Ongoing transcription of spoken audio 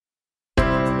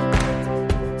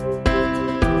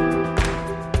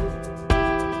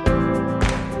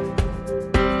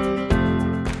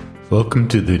Welcome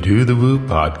to the Do the Woo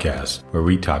podcast, where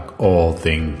we talk all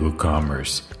things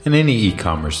WooCommerce and any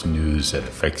e-commerce news that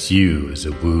affects you as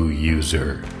a Woo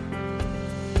user.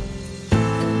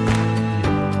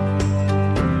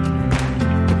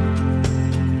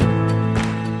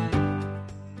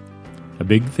 A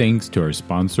big thanks to our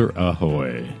sponsor,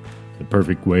 Ahoy, the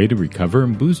perfect way to recover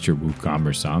and boost your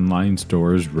WooCommerce online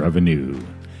store's revenue.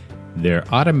 Their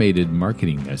automated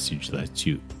marketing message lets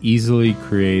you easily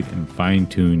create and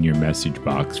fine-tune your message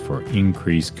box for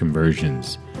increased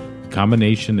conversions. The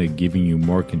combination of giving you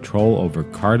more control over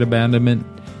cart abandonment,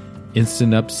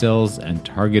 instant upsells, and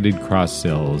targeted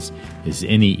cross-sells is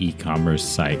any e-commerce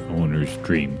site owner's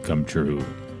dream come true.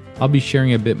 I'll be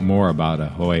sharing a bit more about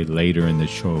Ahoy later in the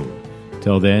show.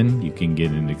 Till then, you can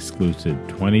get an exclusive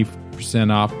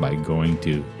 20% off by going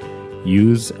to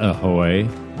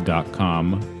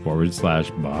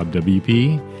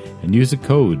useahoy.com/BobWP and use the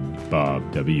code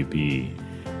BobWP.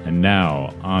 And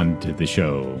now, on to the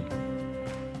show.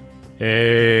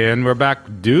 Hey, and we're back.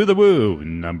 Do the Woo,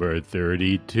 number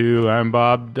 32. I'm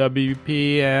Bob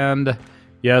WP, and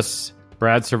yes,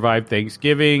 Brad survived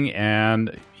Thanksgiving,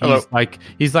 and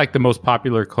he's like the most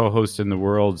popular co-host in the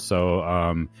world. So,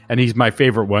 and he's my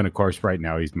favorite one, of course. Right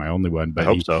now, he's my only one,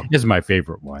 but he is my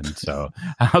favorite one. So,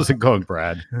 how's it going,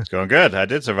 Brad? It's going good. I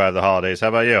did survive the holidays. How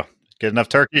about you? Get enough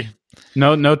turkey?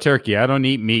 No turkey. I don't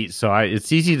eat meat, so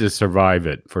it's easy to survive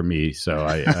it for me. So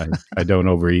I don't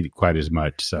overeat quite as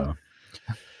much. So,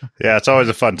 yeah, it's always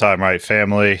a fun time, right?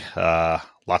 Family,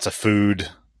 lots of food.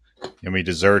 Yummy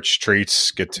desserts,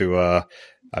 treats, get to,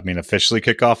 officially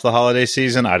kick off the holiday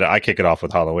season. I kick it off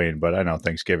with Halloween, but I know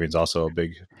Thanksgiving's also a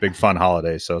big fun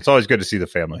holiday. So it's always good to see the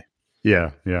family.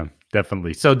 Yeah,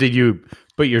 definitely. So did you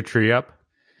put your tree up?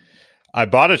 I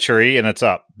bought a tree and it's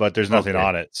up, but there's nothing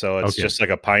on it. So it's just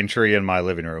like a pine tree in my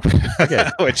living room,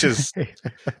 which is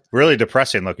really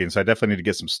depressing looking. So I definitely need to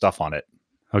get some stuff on it.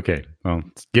 Okay. Well,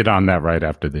 let's get on that right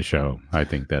after the show. I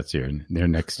think that's your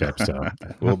next step. So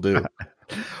Will do.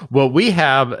 Well, we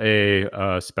have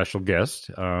a special guest.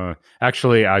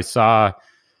 Actually, I saw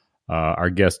our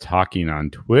guest talking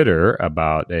on Twitter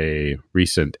about a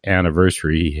recent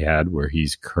anniversary he had where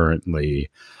he's currently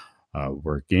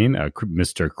working.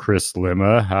 Mr. Chris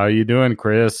Lema. How you doing,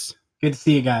 Chris? Good to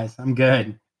see you guys. I'm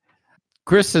good.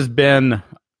 Chris has been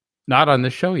not on the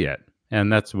show yet,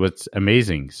 and that's what's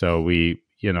amazing. So I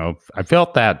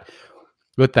felt that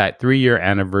with that 3-year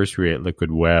anniversary at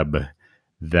Liquid Web,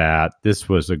 that this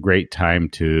was a great time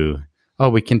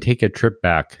we can take a trip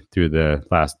back through the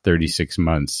last 36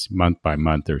 months, month by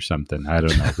month or something. I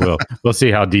don't know. We'll see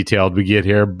how detailed we get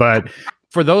here. But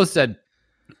for those that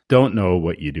don't know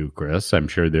what you do, Chris, I'm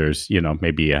sure there's,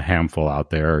 maybe a handful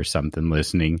out there or something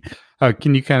listening.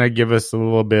 Can you kind of give us a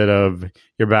little bit of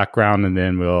your background, and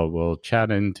then we'll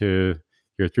chat into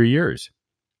your 3 years?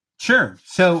 Sure.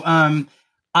 So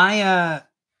I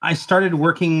started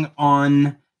working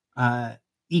on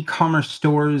e-commerce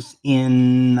stores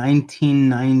in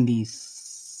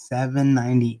 1997,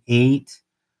 98,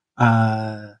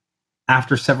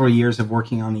 after several years of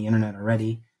working on the internet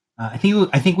already. I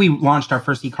think we launched our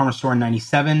first e-commerce store in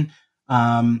 97,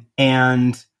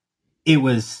 and it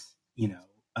was,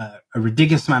 a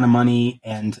ridiculous amount of money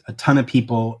and a ton of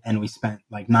people, and we spent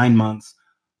like 9 months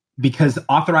because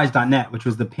Authorize.net, which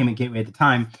was the payment gateway at the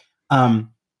time,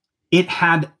 it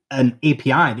had an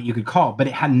API that you could call, but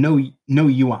it had no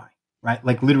UI, right?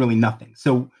 Like literally nothing.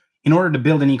 So in order to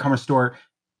build an e-commerce store,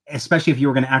 especially if you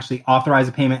were going to actually authorize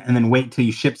a payment and then wait till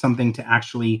you ship something to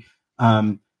actually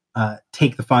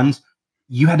take the funds,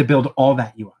 you had to build all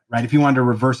that UI, right? If you wanted to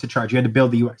reverse the charge, you had to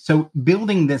build the UI. So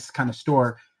building this kind of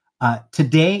store,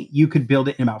 today you could build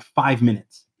it in about 5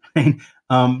 minutes, right?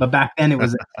 But back then it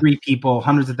was 3 people,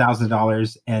 hundreds of thousands of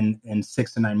dollars, and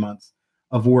 6 to 9 months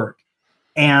of work.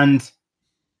 And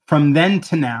from then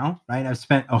to now, right, I've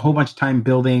spent a whole bunch of time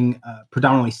building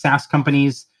predominantly SaaS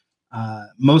companies,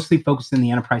 mostly focused in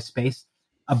the enterprise space.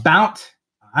 In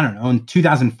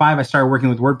 2005, I started working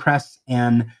with WordPress,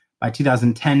 and by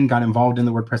 2010, got involved in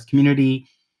the WordPress community.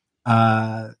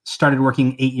 Started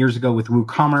working 8 years ago with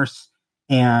WooCommerce,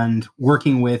 and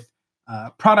working with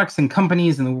products and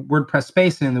companies in the WordPress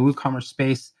space and in the WooCommerce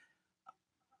space.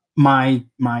 My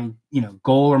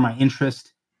goal or my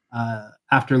interest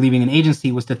after leaving an agency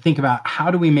was to think about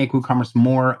how do we make WooCommerce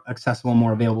more accessible,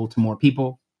 more available to more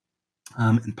people.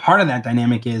 And part of that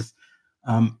dynamic is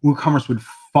WooCommerce would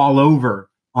fall over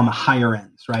on the higher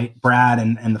ends, right? Brad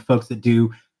and the folks that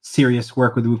do serious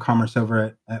work with WooCommerce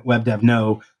over at WebDev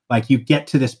know, like, you get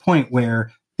to this point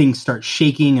where things start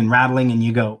shaking and rattling and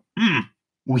you go,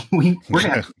 we're going to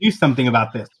have to do something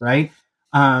about this, right?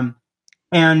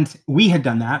 And we had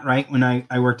done that, right? When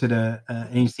I worked at an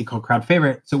agency called Crowd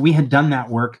Favorite. So we had done that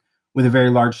work with a very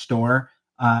large store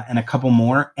and a couple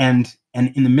more. And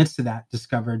in the midst of that,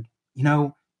 discovered,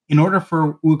 in order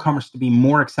for WooCommerce to be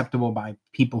more acceptable by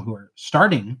people who are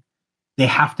starting, they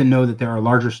have to know that there are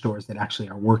larger stores that actually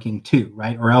are working too,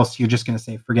 right? Or else you're just going to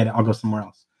say, forget it, I'll go somewhere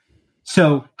else.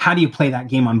 So how do you play that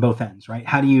game on both ends, right?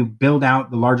 How do you build out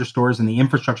the larger stores and the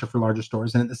infrastructure for larger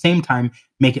stores, and at the same time,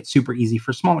 make it super easy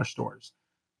for smaller stores?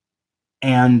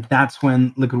 And that's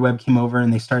when Liquid Web came over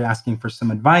and they started asking for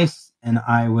some advice. And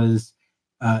I was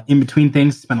in between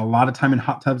things, spent a lot of time in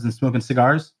hot tubs and smoking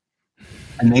cigars.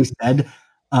 And they said,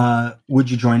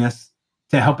 would you join us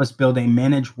to help us build a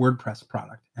managed WordPress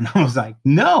product? And I was like,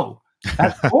 no,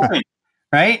 that's boring,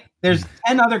 right? There's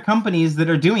 10 other companies that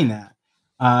are doing that.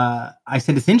 I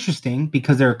said, it's interesting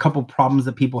because there are a couple problems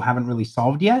that people haven't really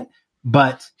solved yet.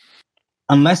 But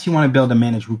unless you want to build a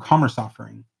managed WooCommerce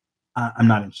offering, I'm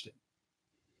not interested.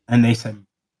 And they said,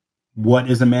 what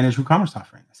is a managed WooCommerce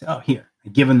offering? I said, oh, here.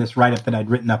 I'd given this write-up that I'd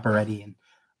written up already. And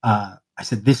I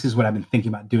said, this is what I've been thinking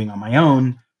about doing on my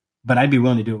own, but I'd be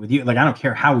willing to do it with you. Like, I don't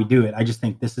care how we do it. I just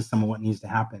think this is some of what needs to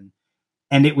happen.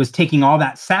 And it was taking all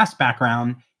that SaaS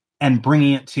background and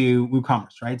bringing it to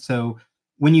WooCommerce, right? So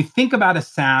when you think about a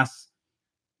SaaS,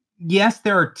 yes,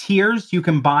 there are tiers. You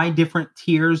can buy different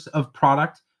tiers of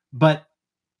product, but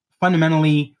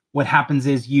fundamentally what happens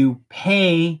is you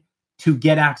pay to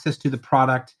get access to the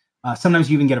product. Sometimes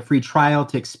you even get a free trial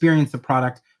to experience the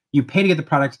product. You pay to get the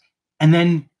product, and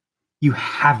then you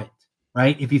have it,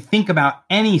 right? If you think about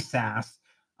any SaaS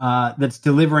that's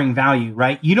delivering value,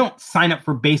 right? You don't sign up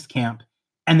for Basecamp,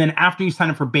 and then after you sign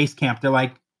up for Basecamp, they're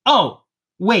like, oh,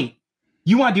 wait,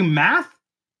 you want to do math?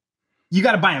 You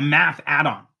got to buy a math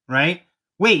add-on, right?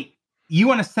 Wait, you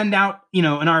want to send out, an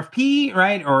RFP,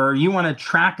 right? Or you want to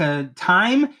track a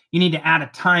time, you need to add a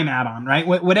time add-on, right?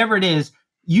 Whatever it is,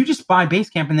 you just buy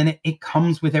Basecamp and then it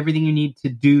comes with everything you need to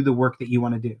do the work that you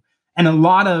want to do. And a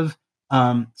lot of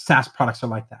SaaS products are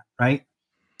like that, right?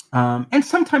 And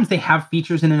sometimes they have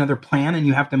features in another plan and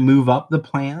you have to move up the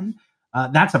plan.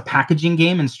 That's a packaging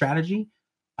game and strategy.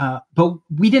 But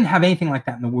we didn't have anything like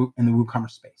that in the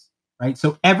WooCommerce space, right?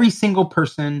 So every single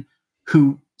person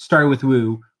who started with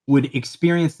Woo would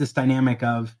experience this dynamic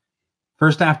of,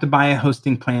 first I have to buy a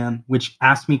hosting plan, which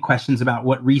asks me questions about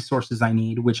what resources I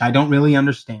need, which I don't really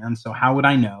understand. So how would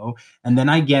I know? And then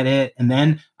I get it. And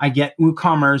then I get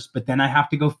WooCommerce, but then I have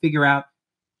to go figure out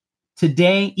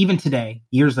even today,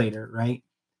 years later, right?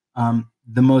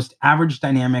 The most average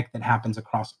dynamic that happens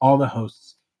across all the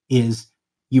hosts is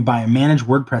you buy a managed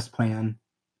WordPress plan,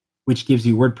 which gives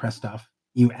you WordPress stuff.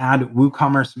 You add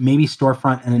WooCommerce, maybe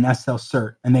storefront and an SL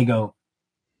cert, and they go,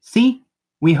 see,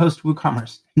 we host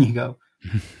WooCommerce. And you go,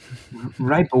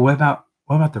 right, but what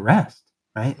about the rest,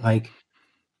 right? Like,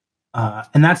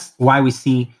 and that's why we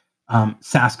see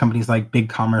SaaS companies like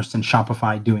BigCommerce and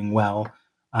Shopify doing well,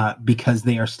 because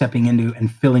they are stepping into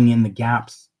and filling in the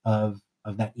gaps of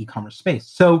that e-commerce space.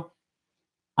 So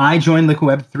I joined Liquid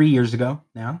Web 3 years ago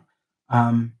now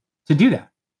to do that.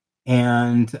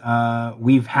 And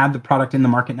we've had the product in the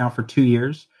market now for 2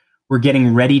 years. We're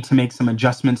getting ready to make some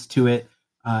adjustments to it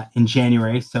in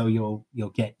January, so you'll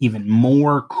get even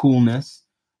more coolness.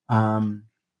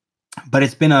 But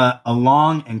it's been a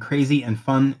long and crazy and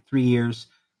fun 3 years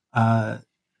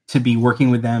to be working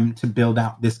with them to build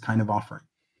out this kind of offering.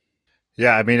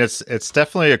 Yeah, I mean it's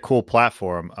definitely a cool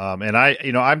platform, and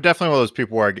I'm definitely one of those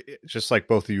people where just like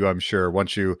both of you, I'm sure when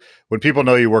people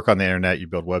know you work on the internet, you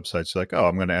build websites, you're like, oh,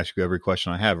 I'm going to ask you every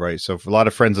question I have, right? So for a lot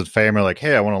of friends and family, like,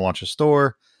 hey, I want to launch a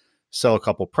store, sell a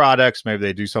couple products, maybe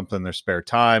they do something in their spare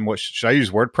time. What should I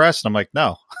use, WordPress? And I'm like,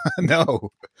 no,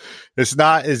 no, it's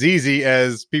not as easy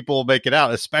as people make it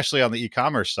out, especially on the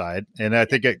e-commerce side. And I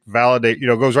think it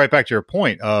goes right back to your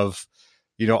point of,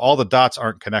 all the dots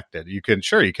aren't connected. You can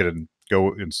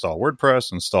go install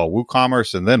WordPress, install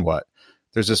WooCommerce, and then what?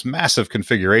 There's this massive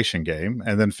configuration game,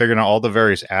 and then figuring out all the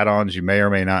various add-ons you may or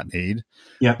may not need.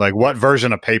 Yeah. Like, what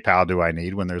version of PayPal do I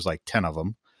need when there's like 10 of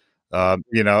them?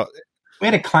 We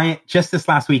had a client just this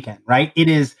last weekend, right? It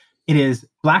is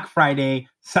Black Friday,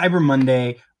 Cyber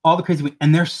Monday, all the crazy,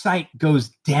 and their site goes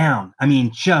down. I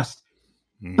mean, just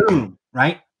boom,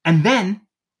 right? And then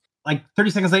like 30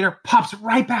 seconds later, pops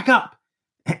right back up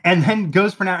and then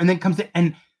goes for now and then comes in.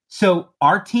 And so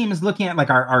our team is looking at, like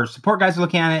our support guys are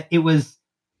looking at it. It was,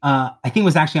 I think it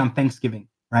was actually on Thanksgiving,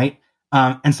 right?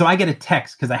 And so I get a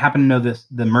text because I happen to know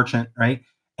the merchant, right?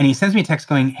 And he sends me a text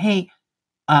going, hey,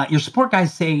 your support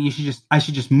guys say I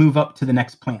should just move up to the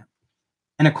next plan.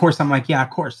 And of course, I'm like, yeah, of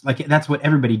course. Like, that's what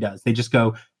everybody does. They just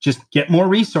go, just get more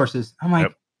resources. I'm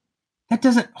like, that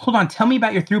doesn't, hold on, tell me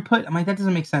about your throughput. I'm like, that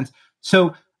doesn't make sense.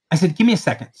 So I said, give me a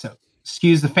second. So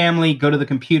excuse the family, go to the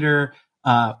computer,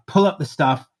 pull up the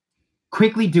stuff,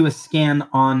 quickly do a scan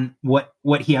on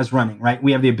what he has running, right?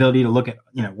 We have the ability to look at,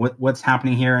 what's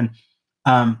happening here.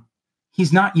 And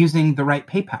he's not using the right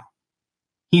PayPal.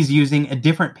 He's using a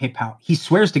different PayPal. He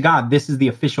swears to God, this is the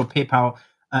official PayPal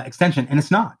extension, and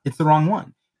it's not. It's the wrong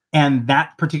one. And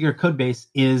that particular code base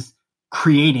is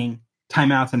creating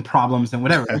timeouts and problems and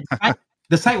whatever.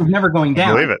 The site was never going down.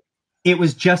 I believe it. It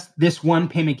was just this one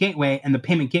payment gateway, and the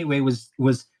payment gateway was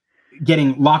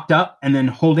getting locked up and then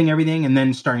holding everything and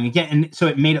then starting again. And so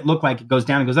it made it look like it goes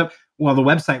down and goes up while the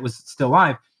website was still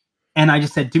live. And I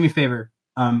just said, do me a favor,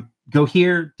 go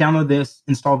here, download this,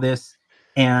 install this,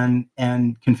 and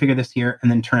configure this here, and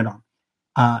then turn it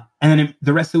on. And then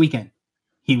the rest of the weekend,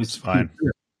 he was fine,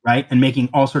 right? And making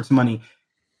all sorts of money.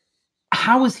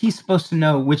 How is he supposed to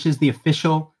know which is the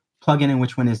official plugin and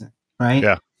which one isn't, right?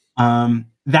 Yeah.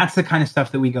 That's the kind of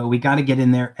stuff that we got to get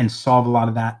in there and solve a lot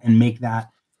of that and make that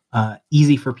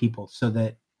easy for people so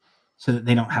that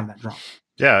they don't have that drop.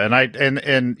 Yeah, and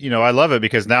I love it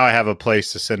because now I have a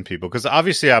place to send people, because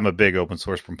obviously I'm a big open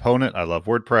source proponent. I love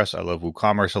WordPress, I love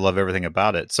WooCommerce, I love everything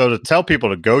about it. So to tell people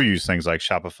to go use things like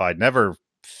Shopify never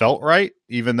felt right,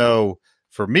 even though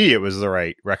for me it was the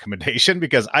right recommendation,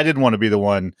 because I didn't want to be the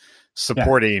one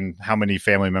supporting how many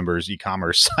family members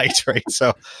e-commerce sites, right?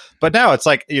 So, but now it's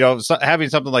like, having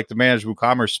something like the managed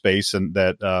WooCommerce space and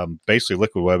that basically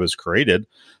Liquid Web has created.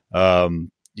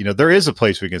 There is a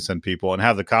place we can send people and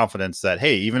have the confidence that,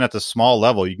 hey, even at the small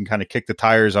level, you can kind of kick the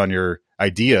tires on your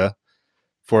idea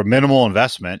for a minimal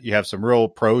investment. You have some real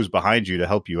pros behind you to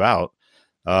help you out,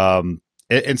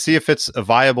 and see if it's a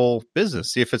viable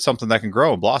business, see if it's something that can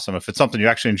grow and blossom, if it's something you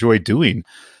actually enjoy doing,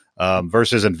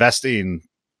 versus investing,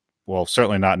 well,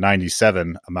 certainly not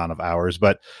 97 amount of hours,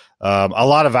 but a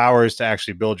lot of hours to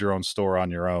actually build your own store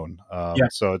on your own.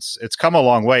 So it's come a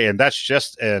long way, and that's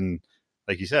just in,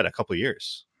 like you said, a couple of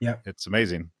years. Yeah, it's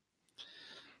amazing.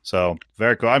 So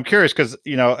very cool. I'm curious because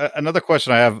another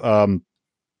question I have.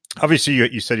 Obviously,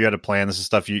 you said you had a plan. This is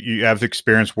stuff you have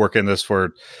experience working this for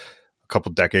a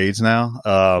couple decades now.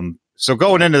 So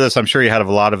going into this, I'm sure you had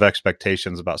a lot of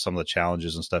expectations about some of the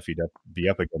challenges and stuff you'd have to be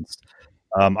up against.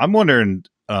 I'm wondering,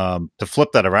 to flip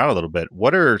that around a little bit,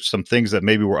 what are some things that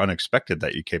maybe were unexpected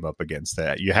that you came up against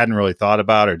that you hadn't really thought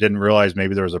about or didn't realize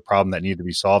maybe there was a problem that needed to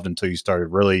be solved until you started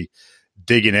really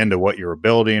digging into what you were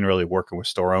building, really working with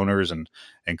store owners and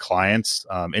clients?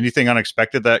 Anything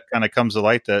unexpected that kind of comes to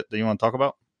light that you want to talk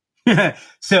about?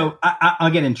 So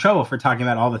I'll get in trouble for talking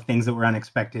about all the things that were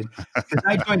unexpected, because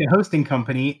I joined a hosting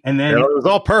company, and then it was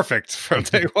all perfect from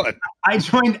day one. I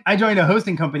joined a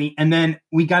hosting company, and then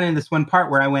we got into this one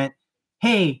part where I went,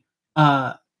 hey,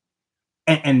 and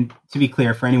to be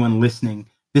clear for anyone listening,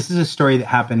 this is a story that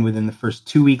happened within the first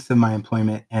 2 weeks of my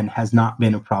employment and has not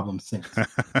been a problem since.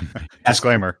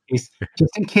 Disclaimer. Just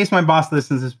in case my boss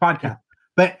listens to this podcast.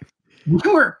 But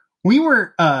we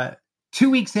were 2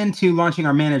 weeks into launching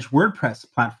our managed WordPress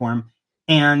platform,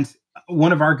 and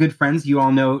one of our good friends, you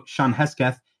all know, Sean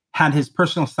Hesketh, had his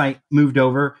personal site moved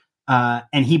over,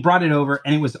 and he brought it over,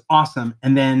 and it was awesome.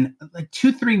 And then like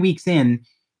 2-3 weeks in,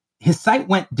 his site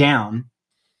went down,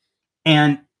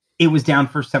 and it was down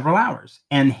for several hours.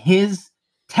 And his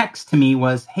text to me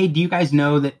was, hey, do you guys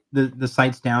know that the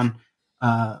site's down?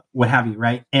 What have you,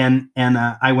 right? And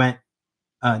I went,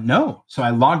 no. So I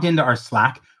logged into our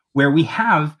Slack, where we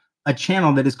have a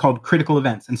channel that is called critical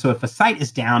events. And so if a site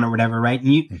is down or whatever, right?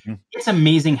 And it's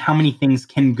amazing how many things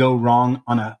can go wrong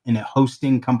in a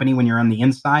hosting company when you're on the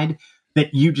inside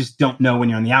that you just don't know when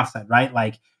you're on the outside, right?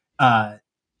 Like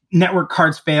network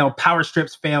cards fail, power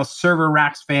strips fail, server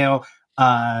racks fail,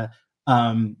 upgrades,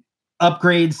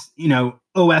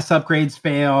 OS upgrades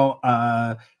fail,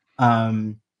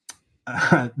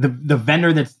 the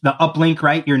vendor that's the uplink,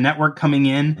 right? Your network coming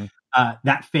in,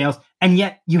 that fails. And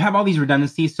yet you have all these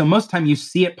redundancies. So most of the time you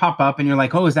see it pop up and you're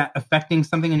like, oh, is that affecting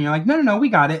something? And you're like, no, we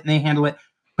got it. And they handle it.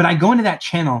 But I go into that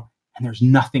channel and there's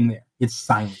nothing there. It's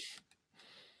silent.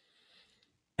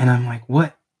 And I'm like,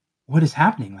 what is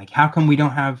happening? Like, how come we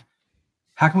don't have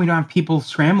people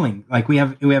scrambling? Like we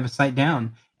have a site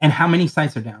down, and how many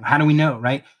sites are down? How do we know?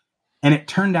 Right. And it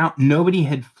turned out nobody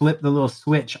had flipped the little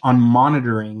switch on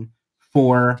monitoring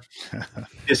for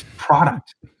this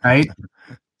product. Right.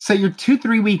 So you're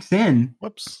 2-3 weeks in,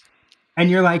 whoops,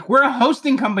 and you're like, we're a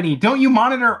hosting company. Don't you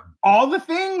monitor all the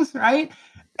things? Right.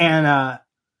 And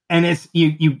it's,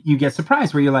 you get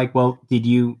surprised where you're like, well, did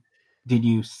you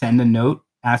send a note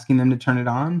asking them to turn it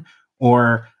on?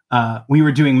 Or we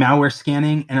were doing malware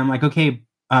scanning, and I'm like, okay,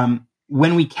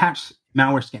 when we catch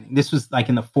malware scanning, this was like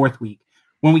in the 4th week,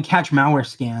 when we catch malware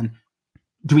scan,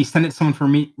 do we send it to someone for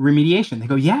remediation? They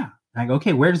go, yeah. And I go,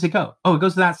 okay, where does it go? Oh, it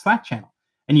goes to that Slack channel.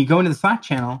 And you go into the Slack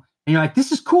channel and you're like,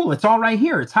 this is cool. It's all right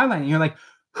here. It's highlighted. And you're like,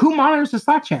 who monitors the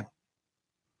Slack channel?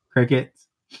 Crickets.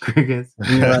 And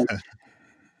you're like,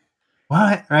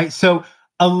 what? Right. So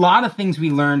a lot of things we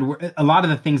learned, a lot of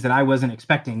the things that I wasn't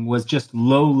expecting was just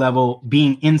low level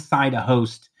being inside a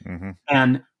host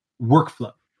and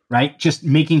workflow, right? Just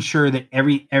making sure that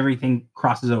everything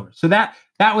crosses over. So that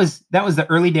was the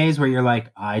early days where you're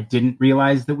like, I didn't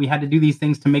realize that we had to do these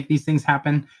things to make these things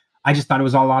happen. I just thought it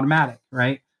was all automatic,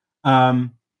 right?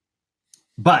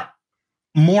 But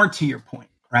more to your point,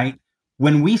 right?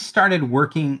 When we started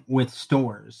working with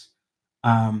stores,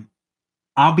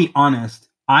 I'll be honest,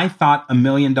 I thought $1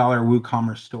 million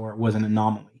WooCommerce store was an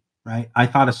anomaly, right? I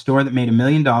thought a store that made $1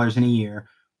 million in a year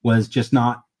was just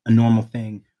not a normal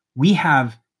thing. We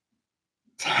have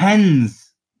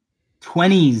tens,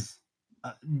 20s,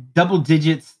 double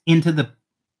digits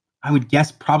I would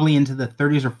guess probably into the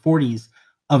 30s or 40s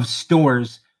of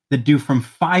stores that do from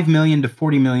 5 million to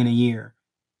 40 million a year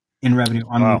in revenue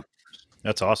on Wow.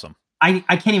 That's awesome.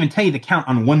 I can't even tell you the count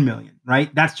on 1 million,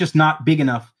 right? That's just not big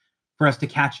enough for us to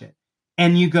catch it.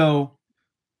 And you go,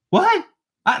 what?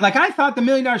 I thought the $1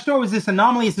 million store was this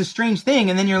anomaly, it's this strange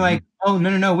thing. And then you're like, oh,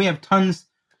 no. We have tons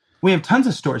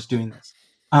of stores doing this,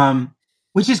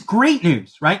 which is great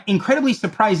news, right? Incredibly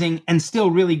surprising and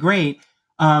still really great.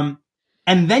 And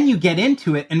then you get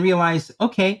into it and realize,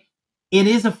 okay, it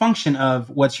is a function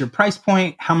of what's your price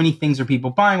point, how many things are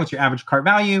people buying, what's your average cart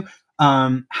value,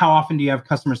 how often do you have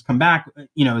customers come back,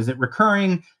 is it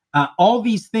recurring? All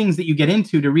these things that you get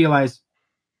into to realize,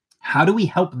 how do we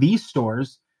help these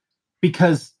stores?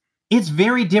 Because it's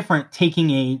very different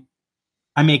taking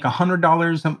I make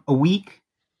 $100 a week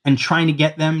and trying to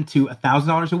get them to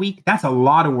 $1,000 a week. That's a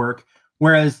lot of work.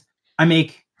 Whereas I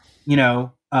make,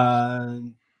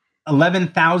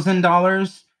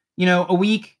 $11,000, a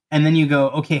week. And then you go,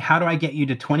 okay, how do I get you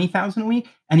to 20,000 a week?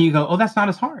 And you go, oh, that's not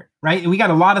as hard, right? We got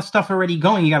a lot of stuff already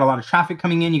going. You got a lot of traffic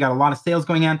coming in. You got a lot of sales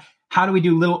going on. How do we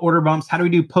do little order bumps? How do we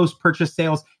do post-purchase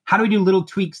sales? How do we do little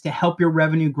tweaks to help your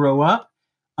revenue grow up?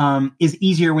 Is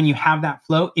easier when you have that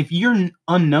flow. If you're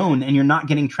unknown and you're not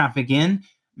getting traffic in,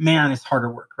 man, it's harder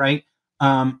work, right?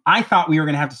 I thought we were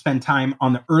going to have to spend time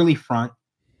on the early front,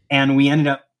 and we ended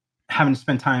up having to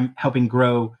spend time helping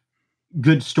grow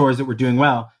good stores that were doing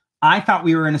well. I thought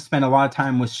we were going to spend a lot of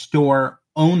time with store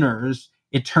owners.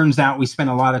 It turns out we spent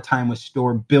a lot of time with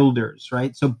store builders,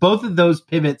 right? So both of those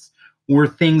pivots were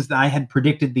things that I had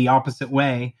predicted the opposite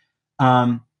way.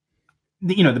 The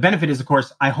benefit is, of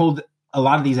course, I hold a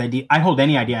lot of these ideas. I hold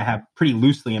any idea I have pretty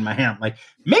loosely in my hand. Like,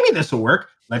 maybe this will work.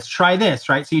 Let's try this,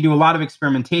 right? So you do a lot of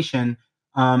experimentation.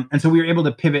 And so we were able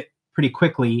to pivot pretty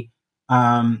quickly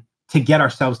to get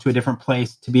ourselves to a different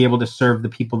place, to be able to serve the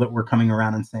people that were coming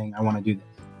around and saying, I want to do this.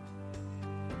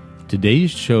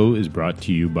 Today's show is brought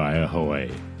to you by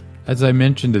Ahoy. As I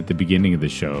mentioned at the beginning of the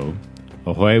show,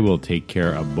 Ahoy will take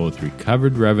care of both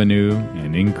recovered revenue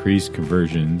and increased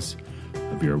conversions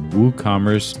of your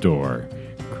WooCommerce store.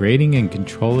 Creating and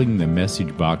controlling the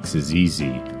message box is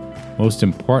easy. Most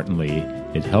importantly,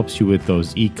 it helps you with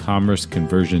those e-commerce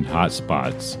conversion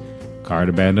hotspots, cart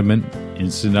abandonment,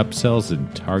 instant upsells,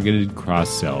 and targeted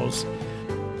cross-sells.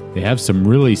 They have some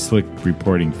really slick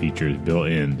reporting features built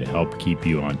in to help keep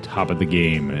you on top of the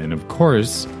game, and of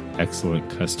course, excellent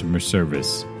customer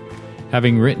service.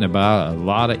 Having written about a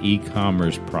lot of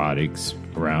e-commerce products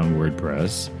around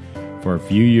WordPress for a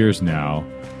few years now,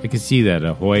 I can see that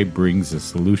Ahoy brings the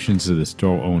solutions to the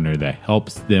store owner that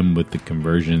helps them with the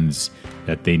conversions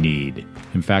that they need.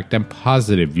 In fact, I'm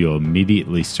positive you'll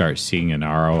immediately start seeing an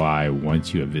ROI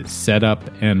once you have it set up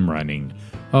and running.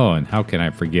 Oh, and how can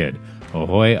I forget?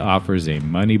 Ahoy offers a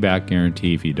money-back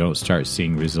guarantee if you don't start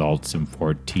seeing results in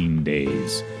 14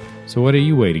 days. So what are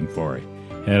you waiting for?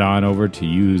 Head on over to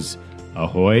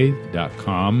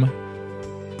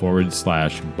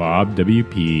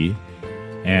useahoy.com/BobWP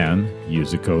and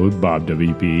use the code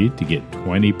BobWP to get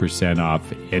 20%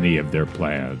 off any of their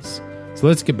plans. So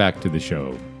let's get back to the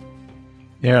show.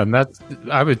 Yeah, and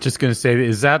I was just going to say,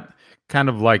 is that kind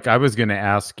of like, I was going to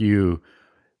ask you,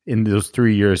 in those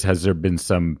 3 years, has there been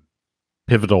some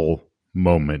pivotal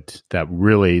moment that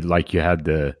really, like, you had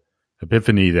the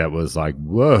epiphany that was like,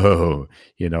 whoa,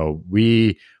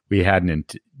 we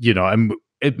hadn't, and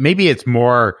maybe it's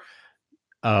more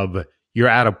of, you're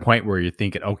at a point where you're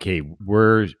thinking, okay,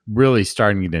 we're really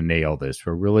starting to nail this.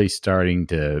 We're really starting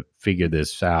to figure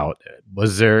this out.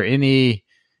 Was there any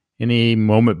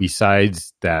moment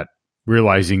besides that,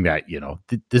 realizing that,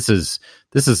 this is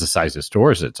the size of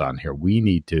stores that's on here? We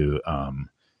need to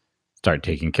start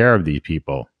taking care of these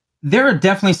people? There are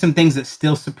definitely some things that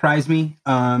still surprise me.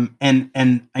 And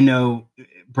I know,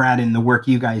 Brad, in the work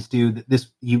you guys do, that this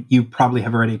you probably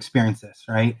have already experienced this,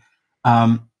 right?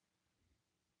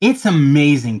 It's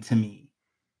amazing to me,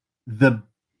 the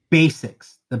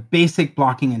basics, the basic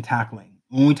blocking and tackling.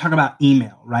 When we talk about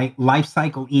email, right? Life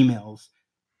cycle emails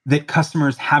that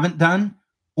customers haven't done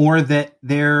or that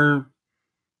they're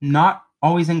not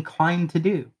always inclined to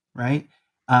do, right?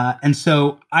 And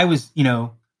so I was,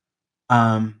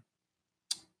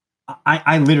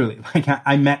 I literally, like,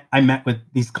 I met with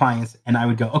these clients and I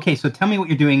would go, okay, so tell me what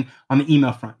you're doing on the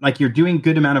email front. Like, you're doing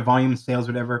good amount of volume sales,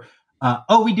 whatever.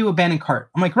 Oh, we do abandoned cart.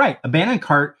 I'm like, right. Abandoned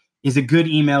cart is a good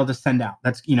email to send out.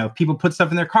 That's, people put stuff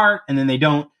in their cart and then they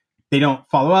don't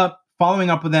follow up. Following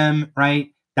up with them,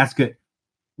 right? That's good.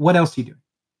 What else are you doing?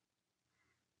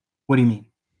 What do you mean?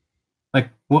 Like,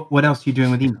 what else are you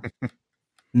doing with email?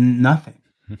 Nothing.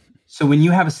 So when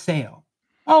you have a sale,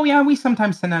 oh yeah, we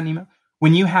sometimes send out an email.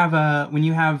 When you have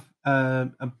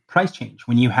a price change,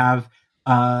 when you have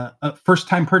a first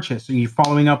time purchase, are you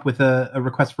following up with a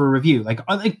request for a review?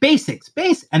 Like basics,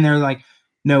 and they're like,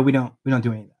 no, we don't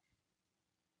do any of that,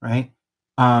 right?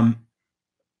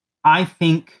 I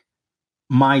think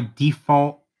my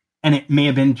default, and it may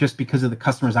have been just because of the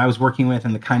customers I was working with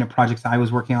and the kind of projects I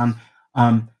was working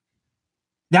on,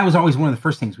 that was always one of the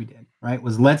first things we did, right?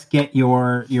 Was let's get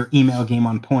your email game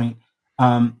on point.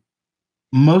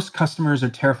 Most customers are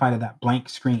terrified of that blank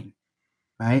screen,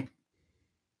 right?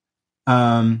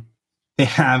 They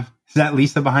have, is that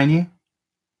Lisa behind you?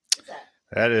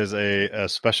 That is a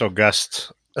special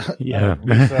guest. Yeah.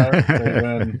 Lisa and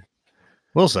then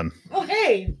Wilson. Oh,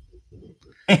 hey.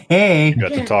 Hey. You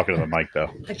got to talk into the mic, though.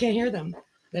 I can't hear them.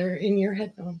 They're in your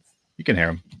headphones. You can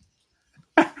hear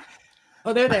them.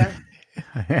 Oh, they're there.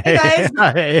 Hey,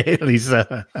 guys. Hey,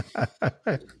 Lisa.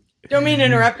 Don't mean to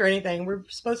interrupt or anything. We're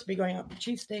supposed to be going out for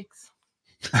cheesesteaks.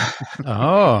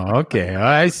 Oh, okay.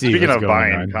 I see. Speaking what's of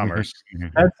going buying on. commerce.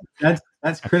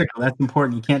 That's critical. That's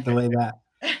important. You can't delay that.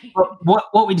 But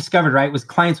what we discovered, right, was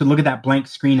clients would look at that blank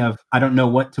screen of, I don't know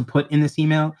what to put in this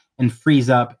email, and freeze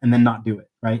up and then not do it,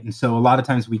 right? And so a lot of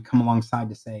times we come alongside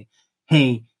to say,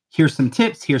 hey, here's some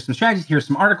tips, here's some strategies, here's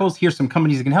some articles, here's some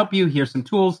companies that can help you, here's some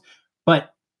tools.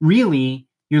 But really,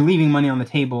 you're leaving money on the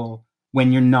table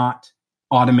when you're not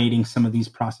automating some of these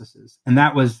processes. And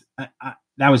that was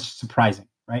surprising,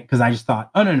 right? Because I just thought,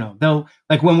 oh, no. They'll,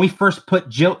 like, when we first put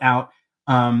Jilt out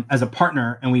as a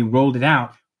partner and we rolled it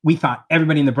out, we thought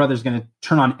everybody in the Brothers is going to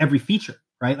turn on every feature,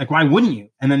 right? Like, why wouldn't you?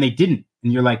 And then they didn't.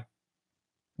 And you're like,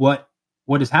 what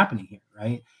is happening here,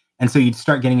 right? And so you'd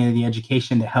start getting into the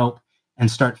education to help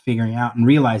and start figuring out and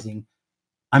realizing,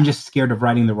 I'm just scared of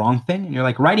writing the wrong thing. And you're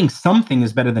like, writing something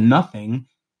is better than nothing.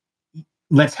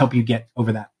 Let's help you get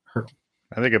over that hurdle.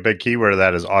 I think a big keyword of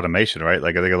that is automation, right?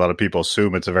 Like, I think a lot of people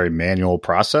assume it's a very manual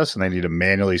process and they need to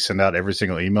manually send out every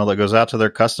single email that goes out to their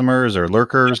customers or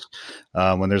lurkers,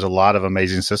 when there's a lot of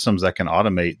amazing systems that can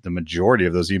automate the majority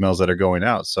of those emails that are going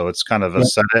out. So it's kind of a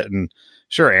set it and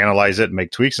sure, analyze it and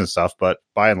make tweaks and stuff, but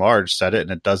by and large, set it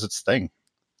and it does its thing.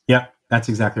 Yeah, that's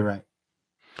exactly right.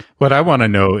 What I want to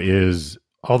know is,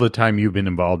 all the time you've been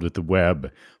involved with the web,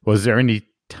 was there any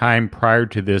time prior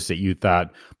to this that you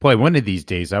thought, boy, one of these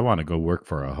days I want to go work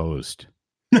for a host?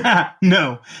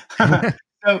 No.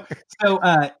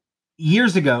 So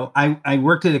years ago, I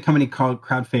worked at a company called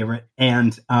Crowd Favorite,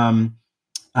 and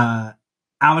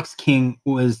Alex King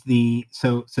was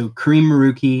so Kareem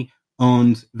Maruki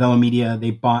owned Velo Media.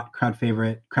 They bought Crowd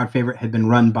Favorite. Crowd Favorite had been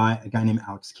run by a guy named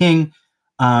Alex King.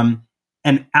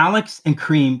 And Alex and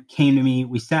Kareem came to me.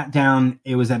 We sat down.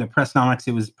 It was at a Pressnomics.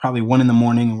 It was probably 1 a.m,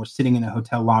 and we're sitting in a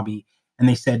hotel lobby. And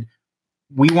they said,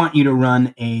 we want you to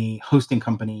run a hosting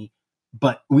company,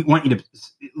 but we want you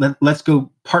to, let's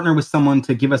go partner with someone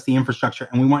to give us the infrastructure.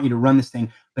 And we want you to run this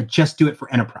thing, but just do it for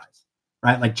enterprise,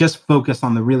 right? Like, just focus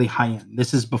on the really high end.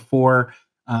 This is before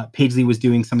Paisley was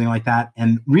doing something like that,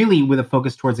 and really with a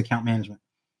focus towards account management.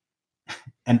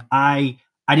 And I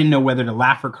didn't know whether to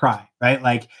laugh or cry, right?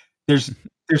 Like,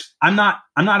 I'm not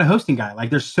a hosting guy. Like,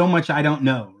 there's so much I don't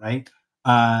know, right?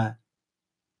 And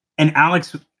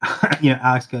Alex,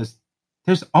 Alex goes,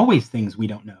 there's always things we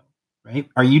don't know, right?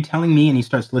 Are you telling me? And he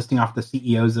starts listing off the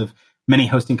CEOs of many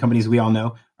hosting companies we all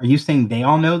know. Are you saying they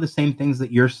all know the same things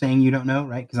that you're saying you don't know,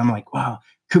 right? Because I'm like, wow,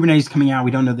 Kubernetes coming out,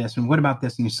 we don't know this. And what about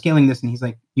this? And you're scaling this. And he's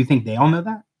like, you think they all know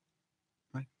that?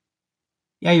 I'm like,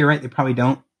 yeah, you're right. They probably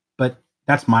don't. But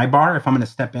that's my bar. If I'm going to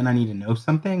step in, I need to know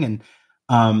something.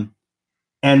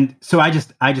 And so I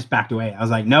just backed away. I was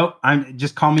like, nope, I'm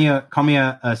just call me a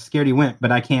scaredy wimp,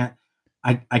 but I can't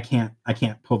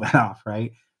pull that off.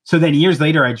 Right. So then years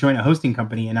later, I joined a hosting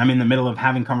company, and I'm in the middle of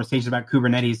having conversations about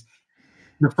Kubernetes.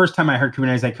 The first time I heard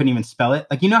Kubernetes, I couldn't even spell it.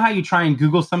 Like, you know how you try and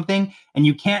Google something and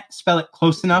you can't spell it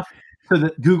close enough so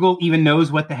that Google even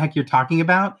knows what the heck you're talking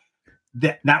about?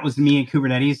 That was me in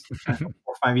Kubernetes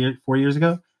 4 years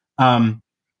ago.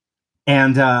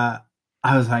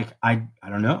 I was like, I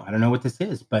don't know. I don't know what this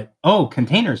is, but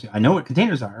containers. I know what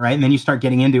containers are, right? And then you start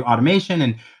getting into automation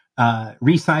and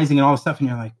resizing and all this stuff. And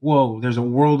you're like, whoa, there's a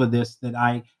world of this and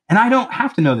I don't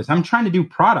have to know this. I'm trying to do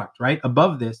product, right?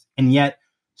 Above this. And yet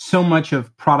so much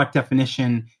of product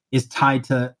definition is tied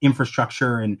to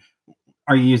infrastructure. And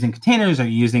are you using containers? Are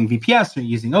you using VPS? Are you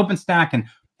using OpenStack?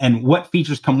 And what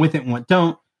features come with it and what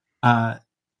don't? I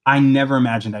never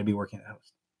imagined I'd be working at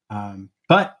Host.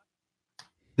 But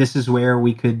this is where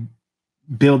we could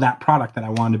build that product that I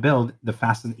wanted to build the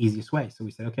fastest and easiest way. So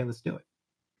we said, okay, let's do it.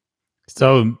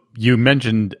 So you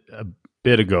mentioned a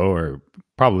bit ago, or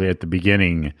probably at the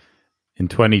beginning, in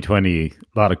 2020,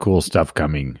 a lot of cool stuff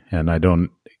coming. And I don't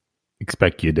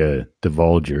expect you to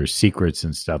divulge your secrets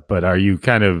and stuff, but are you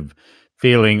kind of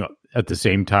feeling at the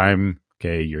same time,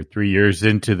 okay, you're 3 years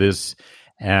into this,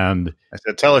 and I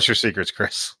said, tell us your secrets,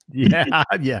 Chris. yeah,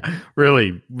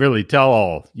 really tell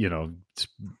all,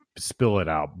 spill it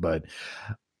out. But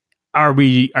are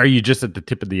you just at the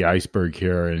tip of the iceberg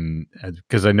here? And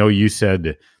because I know you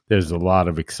said there's a lot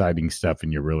of exciting stuff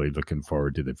and you're really looking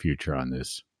forward to the future on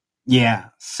this. Yeah.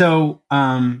 So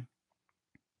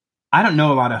I don't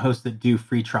know a lot of hosts that do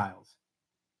free trials,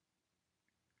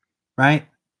 right?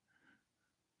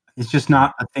 It's just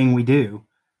not a thing we do.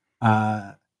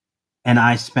 And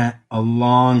I spent a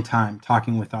long time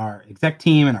talking with our exec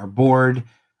team and our board,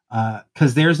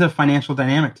 because there's a financial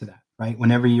dynamic to that, right?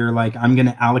 Whenever you're like, I'm going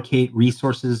to allocate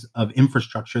resources of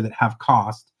infrastructure that have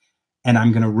cost, and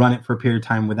I'm going to run it for a period of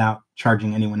time without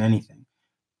charging anyone anything.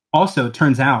 Also, it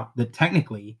turns out that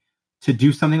technically to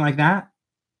do something like that,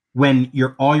 when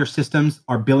all your systems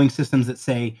are billing systems that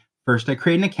say, first I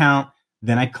create an account,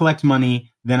 then I collect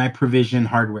money, then I provision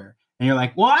hardware. And you're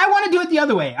like, well, I want to do it the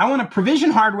other way. I want to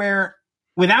provision hardware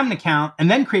without an account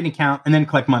and then create an account and then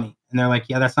collect money. And they're like,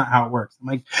 yeah, that's not how it works. I'm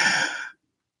like,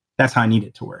 that's how I need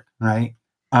it to work, right?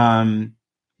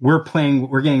 We're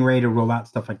getting ready to roll out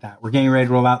stuff like that. We're getting ready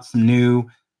to roll out some new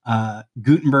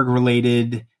Gutenberg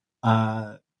related,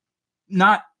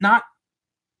 not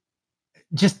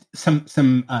just some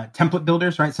template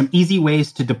builders, right? Some easy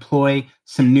ways to deploy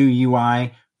some new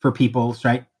UI for people,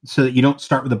 right? So that you don't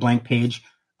start with a blank page.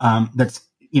 That's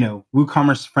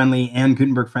WooCommerce friendly and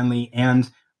Gutenberg friendly, and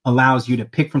allows you to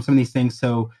pick from some of these things.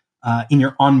 So in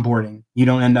your onboarding, you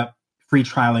don't end up free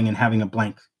trialing and having a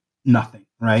blank nothing,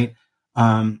 right?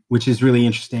 Which is really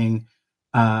interesting.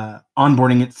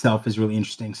 Onboarding itself is really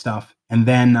interesting stuff. And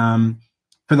then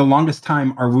for the longest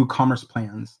time, our WooCommerce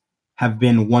plans have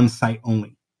been one site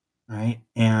only, right?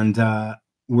 And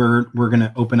we're going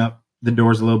to open up the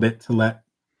doors a little bit to let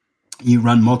you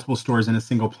run multiple stores in a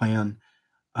single plan.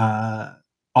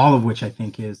 All of which I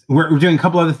think we're doing a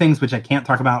couple other things which I can't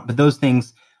talk about, but those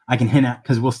things I can hint at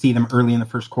because we'll see them early in the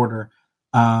first quarter.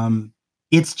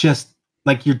 It's just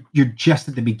like you're just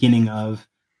at the beginning of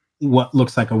what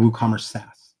looks like a WooCommerce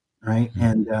SaaS, right? Mm-hmm.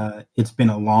 And it's been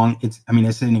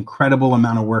it's an incredible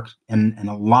amount of work and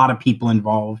a lot of people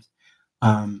involved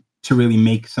to really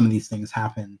make some of these things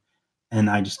happen. And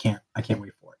I can't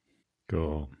wait for it.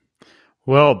 Cool.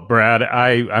 Well, Brad,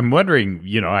 I'm wondering,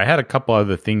 I had a couple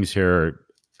other things here,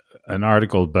 an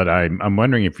article, but I'm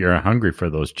wondering if you're hungry for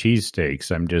those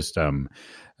cheesesteaks. I'm just I'm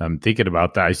thinking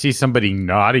about that. I see somebody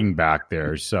nodding back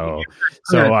there, so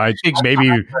I think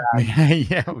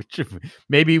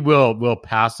maybe we'll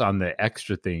pass on the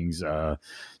extra things,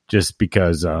 just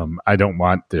because I don't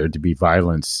want there to be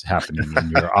violence happening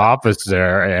in your office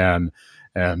there, and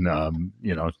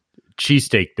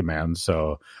cheesesteak demands.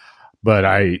 So, but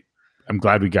I'm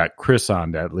glad we got Chris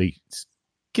on to at least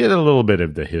get a little bit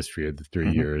of the history of the 3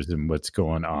 Mm-hmm. years and what's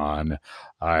going on.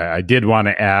 I did want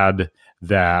to add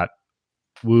that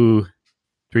Woo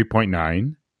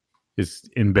 3.9 is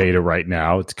in beta right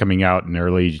now. It's coming out in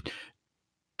early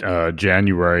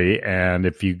January. And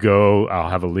if you go, I'll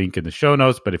have a link in the show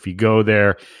notes, but if you go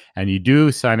there and you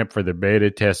do sign up for the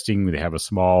beta testing, they have a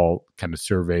small kind of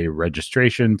survey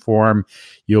registration form.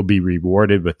 You'll be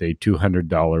rewarded with a $200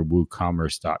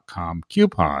 WooCommerce.com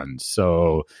coupon.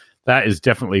 So that is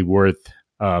definitely worth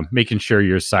making sure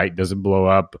your site doesn't blow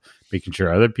up, making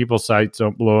sure other people's sites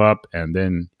don't blow up, and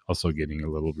then also getting a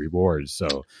little reward.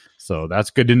 So that's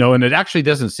good to know. And it actually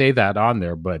doesn't say that on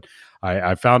there, but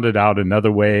I found it out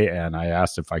another way, and I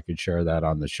asked if I could share that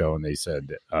on the show, and they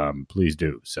said, please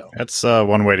do. So that's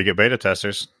one way to get beta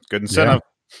testers. Good incentive.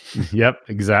 Yeah. Yep,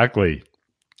 exactly.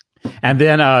 And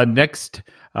then next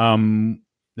 2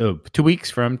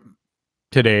 weeks from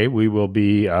today, we will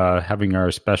be having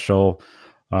our special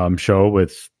show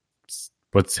with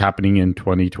what's happening in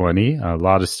 2020. A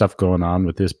lot of stuff going on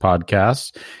with this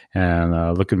podcast,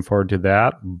 and looking forward to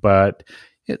that. But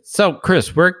so,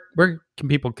 Chris, where can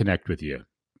people connect with you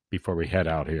before we head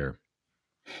out here?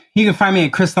 You can find me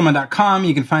at chrislema.com.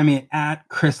 You can find me at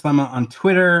Chris Lema on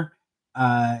Twitter.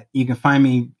 You can find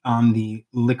me on the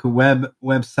Liquid Web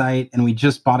website, and we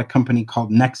just bought a company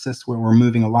called Nexus where we're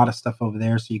moving a lot of stuff over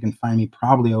there. So you can find me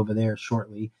probably over there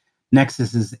shortly.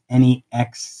 Nexus is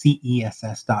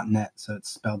nexcess.net, so it's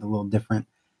spelled a little different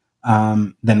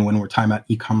than when we're talking about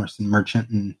e-commerce and merchant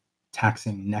and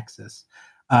taxing Nexus.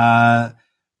 But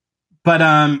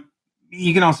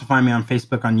you can also find me on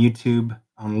Facebook, on YouTube,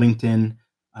 on LinkedIn.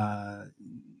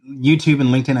 YouTube and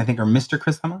LinkedIn, I think, are Mr.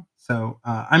 Chris Lema. So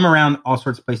I'm around all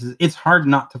sorts of places. It's hard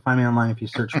not to find me online if you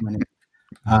search for my name.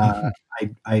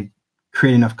 I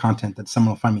create enough content that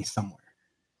someone will find me somewhere.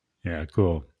 Yeah,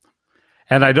 cool.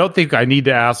 And I don't think I need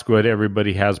to ask what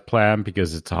everybody has planned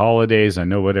because it's holidays. I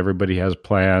know what everybody has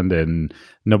planned, and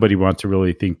nobody wants to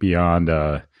really think beyond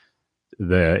the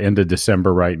end of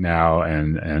December right now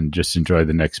and just enjoy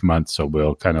the next month. So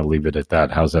we'll kind of leave it at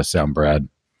that. How's that sound, Brad?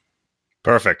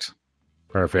 Perfect.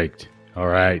 All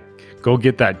right. Go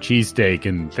get that cheesesteak,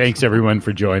 and thanks everyone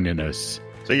for joining us.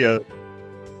 See ya.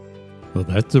 Well,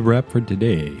 that's a wrap for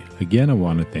today. Again, I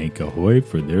want to thank Ahoy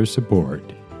for their support.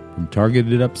 From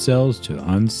targeted upsells to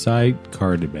on-site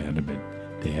cart abandonment,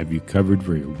 they have you covered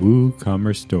for your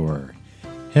WooCommerce store.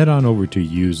 Head on over to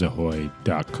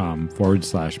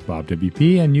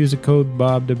useahoy.com/BobWP and use the code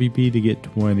BobWP to get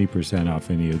 20% off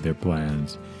any of their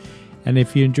plans. And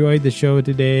if you enjoyed the show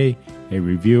today, a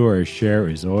review or a share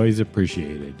is always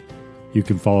appreciated. You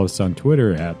can follow us on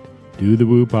Twitter at Do the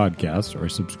Woo Podcast or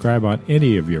subscribe on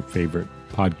any of your favorite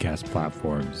podcast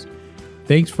platforms.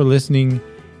 Thanks for listening,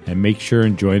 and make sure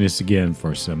and join us again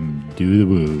for some Do the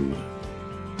Woo.